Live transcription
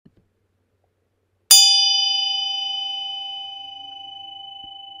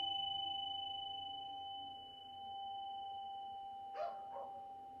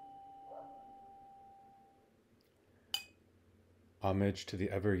Homage to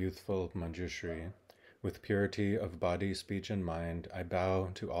the ever-youthful Manjushri. With purity of body, speech, and mind, I bow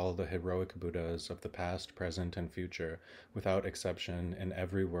to all the heroic Buddhas of the past, present, and future, without exception, in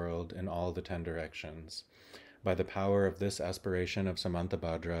every world, in all the 10 directions. By the power of this aspiration of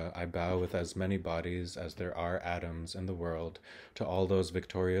Samantabhadra, I bow with as many bodies as there are atoms in the world to all those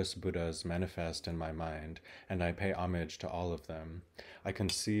victorious Buddhas manifest in my mind, and I pay homage to all of them. I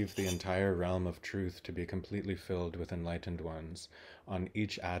conceive the entire realm of truth to be completely filled with enlightened ones. On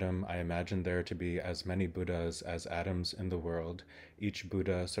each atom, I imagine there to be as many Buddhas as atoms in the world, each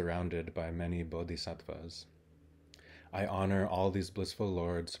Buddha surrounded by many bodhisattvas. I honor all these blissful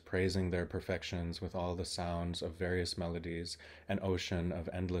lords, praising their perfections with all the sounds of various melodies, an ocean of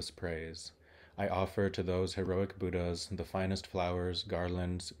endless praise. I offer to those heroic Buddhas the finest flowers,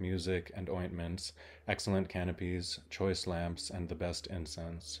 garlands, music, and ointments, excellent canopies, choice lamps, and the best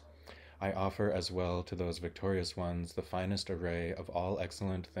incense. I offer as well to those victorious ones the finest array of all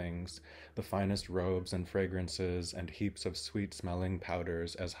excellent things, the finest robes and fragrances, and heaps of sweet-smelling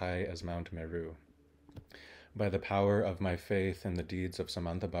powders as high as Mount Meru. By the power of my faith in the deeds of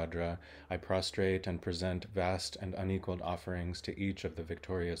Samantabhadra, I prostrate and present vast and unequaled offerings to each of the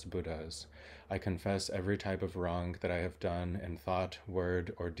victorious Buddhas. I confess every type of wrong that I have done in thought,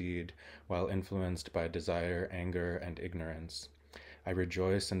 word, or deed, while influenced by desire, anger, and ignorance. I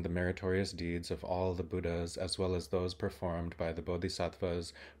rejoice in the meritorious deeds of all the Buddhas, as well as those performed by the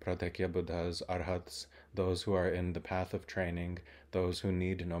Bodhisattvas, Pratyekya Buddhas, Arhats, those who are in the path of training, those who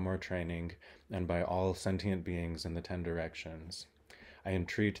need no more training, and by all sentient beings in the 10 directions. I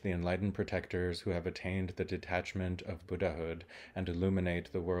entreat the enlightened protectors who have attained the detachment of Buddhahood and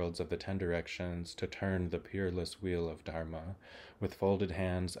illuminate the worlds of the 10 directions to turn the peerless wheel of Dharma. With folded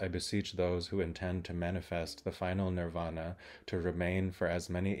hands, I beseech those who intend to manifest the final nirvana to remain for as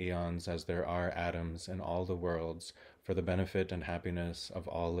many eons as there are atoms in all the worlds, for the benefit and happiness of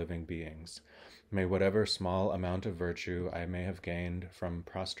all living beings. May whatever small amount of virtue I may have gained from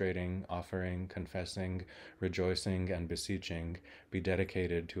prostrating, offering, confessing, rejoicing, and beseeching be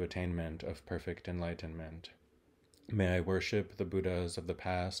dedicated to attainment of perfect enlightenment. May I worship the Buddhas of the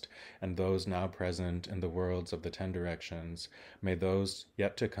past and those now present in the worlds of the 10 directions. May those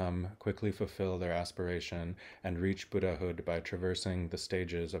yet to come quickly fulfill their aspiration and reach Buddhahood by traversing the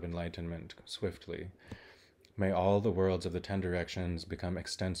stages of enlightenment swiftly. May all the worlds of the 10 directions become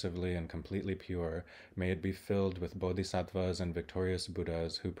extensively and completely pure. May it be filled with bodhisattvas and victorious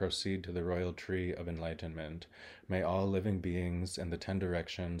Buddhas who proceed to the royal tree of enlightenment. May all living beings in the 10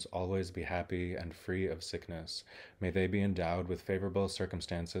 directions always be happy and free of sickness. May they be endowed with favorable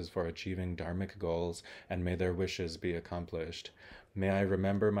circumstances for achieving dharmic goals, and may their wishes be accomplished. May I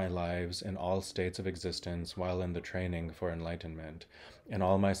remember my lives in all states of existence while in the training for enlightenment. In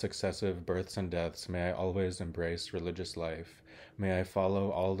all my successive births and deaths, may I always embrace religious life. May I follow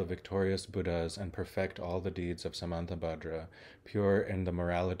all the victorious Buddhas and perfect all the deeds of Samantabhadra. Pure in the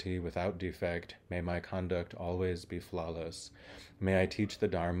morality without defect, may my conduct always be flawless. May I teach the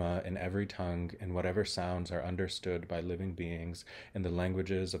Dharma in every tongue, in whatever sounds are understood by living beings, in the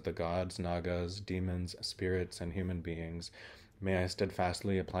languages of the gods, nagas, demons, spirits, and human beings. May I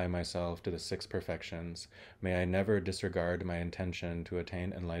steadfastly apply myself to the 6 perfections. May I never disregard my intention to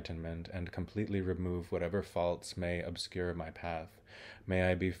attain enlightenment and completely remove whatever faults may obscure my path. May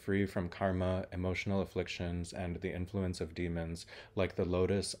I be free from karma, emotional afflictions, and the influence of demons, like the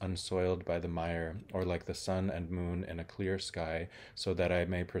lotus unsoiled by the mire, or like the sun and moon in a clear sky, so that I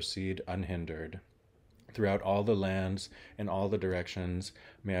may proceed unhindered. Throughout all the lands, in all the directions,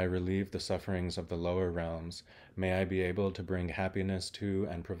 may I relieve the sufferings of the lower realms. May I be able to bring happiness to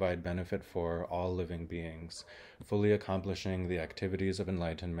and provide benefit for all living beings. Fully accomplishing the activities of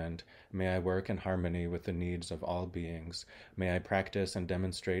enlightenment, may I work in harmony with the needs of all beings. May I practice and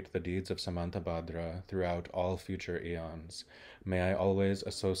demonstrate the deeds of Samantabhadra throughout all future eons. May I always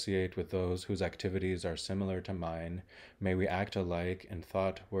associate with those whose activities are similar to mine. May we act alike in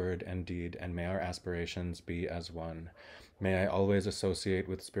thought, word, and deed, and may our aspirations be as one. May I always associate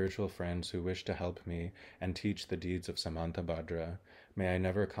with spiritual friends who wish to help me and teach the deeds of Samantabhadra. May I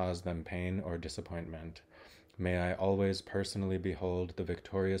never cause them pain or disappointment. May I always personally behold the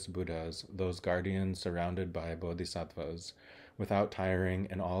victorious Buddhas, those guardians surrounded by bodhisattvas. Without tiring,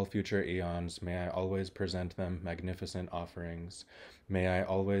 in all future eons, may I always present them magnificent offerings. May I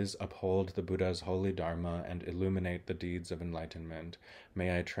always uphold the Buddha's holy Dharma and illuminate the deeds of enlightenment.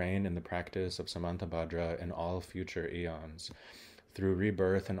 May I train in the practice of Samantabhadra in all future eons. Through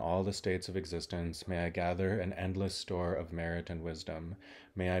rebirth in all the states of existence, may I gather an endless store of merit and wisdom.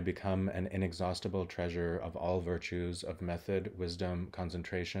 May I become an inexhaustible treasure of all virtues of method, wisdom,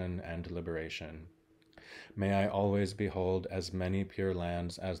 concentration, and liberation. May I always behold as many pure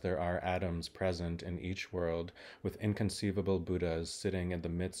lands as there are atoms present in each world, with inconceivable Buddhas sitting in the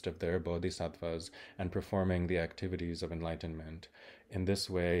midst of their bodhisattvas and performing the activities of enlightenment. In this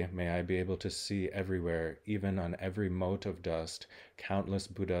way, may I be able to see everywhere, even on every mote of dust, countless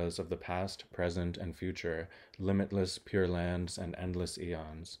Buddhas of the past, present, and future, limitless pure lands and endless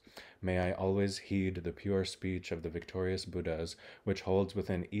eons. May I always heed the pure speech of the victorious Buddhas, which holds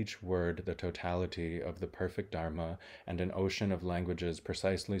within each word the totality of the perfect Dharma and an ocean of languages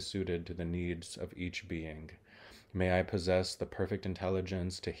precisely suited to the needs of each being. May I possess the perfect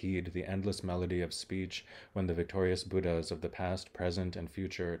intelligence to heed the endless melody of speech when the victorious Buddhas of the past, present, and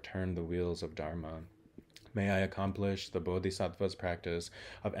future turn the wheels of Dharma. May I accomplish the Bodhisattva's practice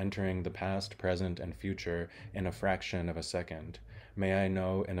of entering the past, present, and future in a fraction of a second. May I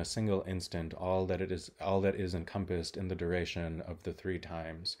know in a single instant all that is encompassed in the duration of the 3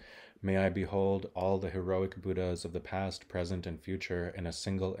 times. May I behold all the heroic Buddhas of the past, present, and future in a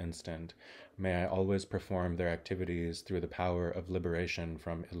single instant. May I always perform their activities through the power of liberation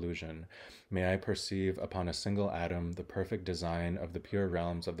from illusion. May I perceive upon a single atom the perfect design of the pure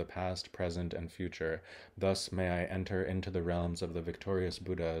realms of the past, present, and future. Thus may I enter into the realms of the victorious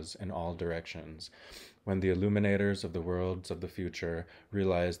Buddhas in all directions. When the illuminators of the worlds of the future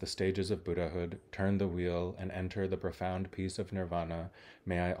realize the stages of Buddhahood, turn the wheel, and enter the profound peace of nirvana,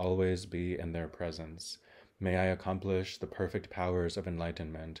 may I always be in their presence. May I accomplish the perfect powers of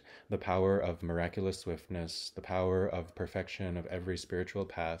enlightenment, the power of miraculous swiftness, the power of perfection of every spiritual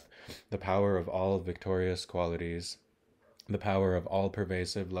path, the power of all victorious qualities, the power of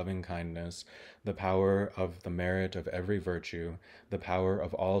all-pervasive loving-kindness, the power of the merit of every virtue, the power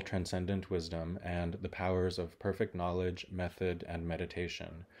of all transcendent wisdom, and the powers of perfect knowledge, method, and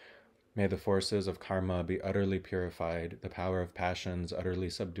meditation. May the forces of karma be utterly purified, the power of passions utterly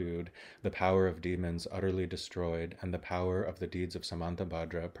subdued, the power of demons utterly destroyed, and the power of the deeds of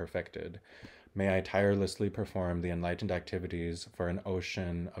Samantabhadra perfected. May I tirelessly perform the enlightened activities for an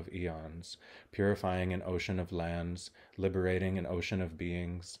ocean of eons, purifying an ocean of lands, liberating an ocean of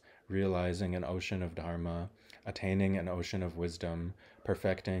beings, realizing an ocean of dharma, attaining an ocean of wisdom,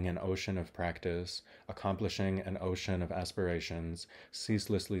 perfecting an ocean of practice, accomplishing an ocean of aspirations,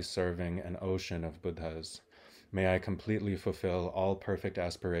 ceaselessly serving an ocean of Buddhas. May I completely fulfill all perfect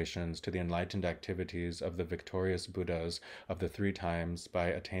aspirations to the enlightened activities of the victorious Buddhas of the 3 times by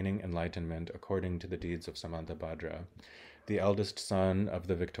attaining enlightenment according to the deeds of Samantabhadra. The eldest son of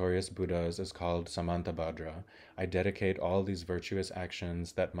the victorious Buddhas is called Samantabhadra. I dedicate all these virtuous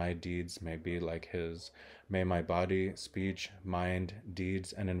actions that my deeds may be like his. May my body, speech, mind,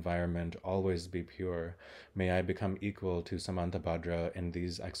 deeds, and environment always be pure. May I become equal to Samantabhadra in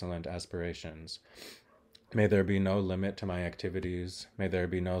these excellent aspirations. May there be no limit to my activities. May there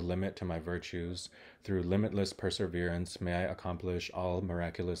be no limit to my virtues. Through limitless perseverance, may I accomplish all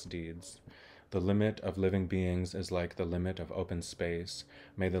miraculous deeds. The limit of living beings is like the limit of open space.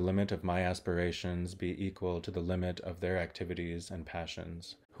 May the limit of my aspirations be equal to the limit of their activities and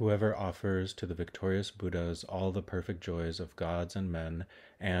passions. Whoever offers to the victorious Buddhas all the perfect joys of gods and men,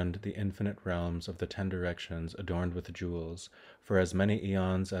 and the infinite realms of the 10 directions adorned with jewels, for as many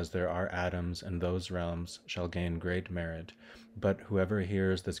eons as there are atoms in those realms, shall gain great merit. But whoever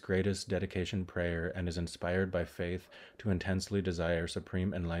hears this greatest dedication prayer and is inspired by faith to intensely desire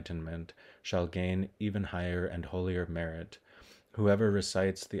supreme enlightenment, shall gain even higher and holier merit. Whoever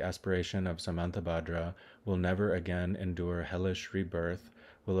recites the aspiration of Samantabhadra will never again endure hellish rebirth,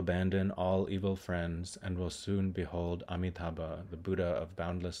 will abandon all evil friends, and will soon behold Amitabha, the Buddha of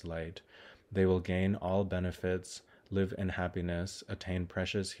Boundless Light. They will gain all benefits, live in happiness, attain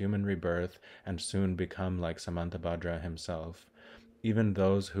precious human rebirth, and soon become like Samantabhadra himself. Even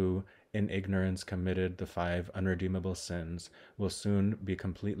those who, in ignorance, committed the 5 unredeemable sins will soon be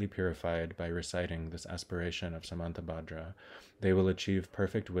completely purified by reciting this aspiration of Samantabhadra. They will achieve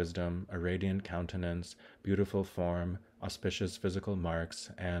perfect wisdom, a radiant countenance, beautiful form, auspicious physical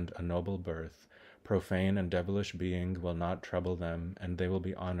marks, and a noble birth. Profane and devilish being will not trouble them, and they will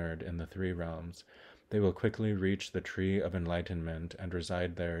be honored in the 3 realms. They will quickly reach the tree of enlightenment and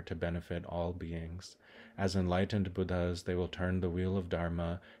reside there to benefit all beings. As enlightened Buddhas, they will turn the wheel of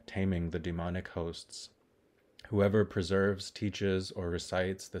Dharma, taming the demonic hosts. Whoever preserves, teaches, or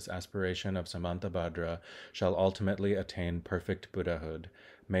recites this aspiration of Samantabhadra shall ultimately attain perfect Buddhahood.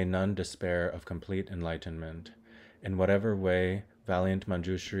 May none despair of complete enlightenment. In whatever way valiant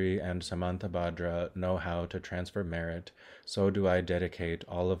Manjushri and Samantabhadra know how to transfer merit, so do I dedicate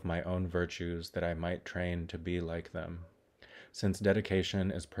all of my own virtues that I might train to be like them. Since dedication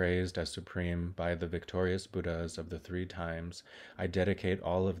is praised as supreme by the victorious Buddhas of the three times, I dedicate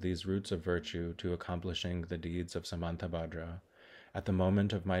all of these roots of virtue to accomplishing the deeds of Samantabhadra. At the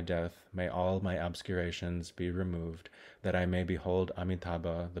moment of my death, may all my obscurations be removed, that I may behold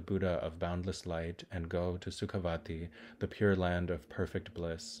Amitabha, the Buddha of Boundless Light, and go to Sukhavati, the pure land of perfect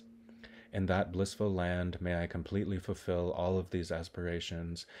bliss. In that blissful land may I completely fulfill all of these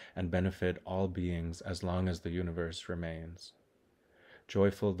aspirations and benefit all beings as long as the universe remains.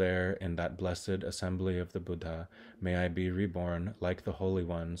 Joyful there in that blessed assembly of the Buddha, may I be reborn like the holy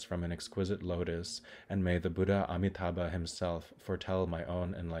ones from an exquisite lotus, and may the Buddha Amitabha himself foretell my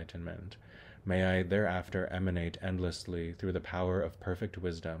own enlightenment. May I thereafter emanate endlessly through the power of perfect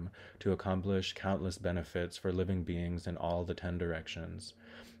wisdom to accomplish countless benefits for living beings in all the 10 directions.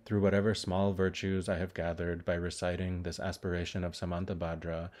 Through whatever small virtues I have gathered by reciting this aspiration of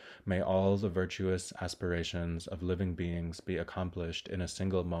Samantabhadra, may all the virtuous aspirations of living beings be accomplished in a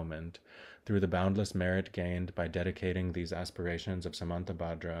single moment. Through the boundless merit gained by dedicating these aspirations of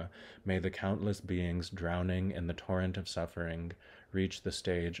Samantabhadra, may the countless beings drowning in the torrent of suffering reach the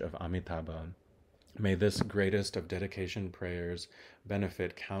stage of Amitabha. May this greatest of dedication prayers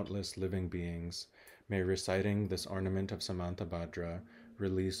benefit countless living beings. May reciting this ornament of Samantabhadra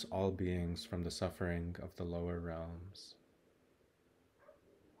release all beings from the suffering of the lower realms.